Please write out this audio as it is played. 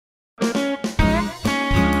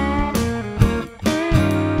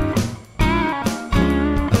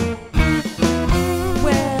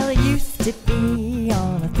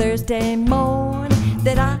Thursday morn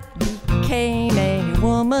that I became a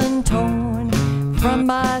woman torn from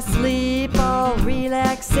my sleep, all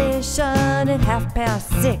relaxation at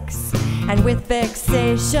 6:30, and with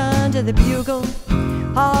vexation to the bugle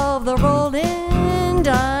of the rolling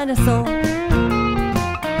dinosaur.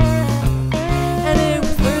 And it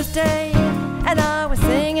was Thursday, and I was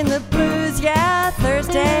singing the blues, yeah,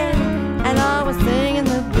 Thursday, and I was singing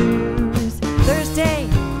the blues. Thursday,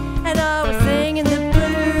 and I was singing the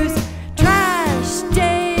blues, trash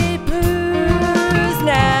day blues.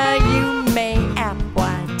 Now you may ask,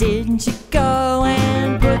 why didn't you go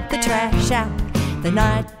and put the trash out the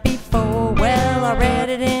night before? Well, I read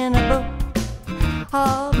it in a book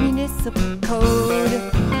of municipal code.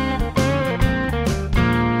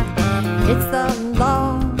 It's the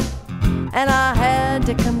law, and I had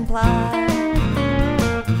to comply.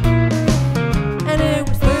 And it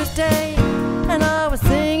was Thursday, and I was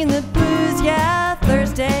singing the blues, yeah,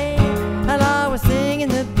 Thursday, and I was singing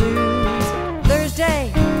the blues. Thursday,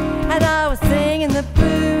 and I was singing the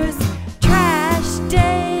blues, trash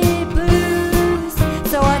day blues.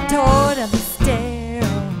 So I tore down the stair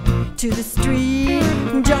to the street,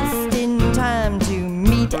 just in time to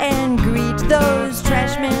meet and greet those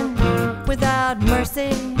trash men without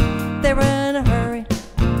mercy. They were in a hurry,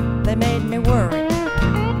 they made me worry.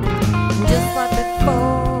 Just like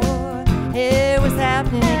before, it was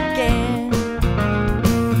happening again.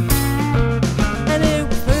 And it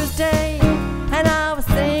was Thursday, and I was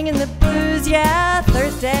singing the blues, yeah,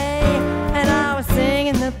 Thursday, and I was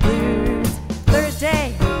singing the blues. Thursday,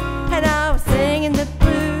 and I was singing the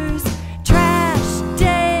blues, trash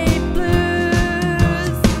day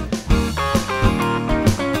blues.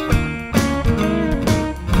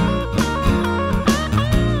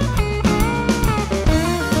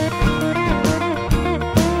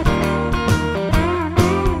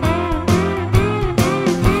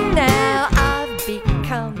 Now I've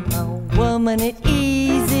become a woman at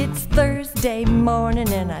ease. It's Thursday morning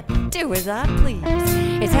and I do as I please.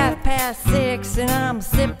 It's 6:30 and I'm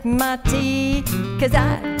sipping my tea, 'cause I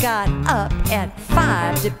got up at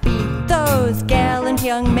 5 to beat those gallant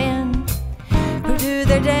young men who do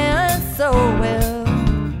their dance so well.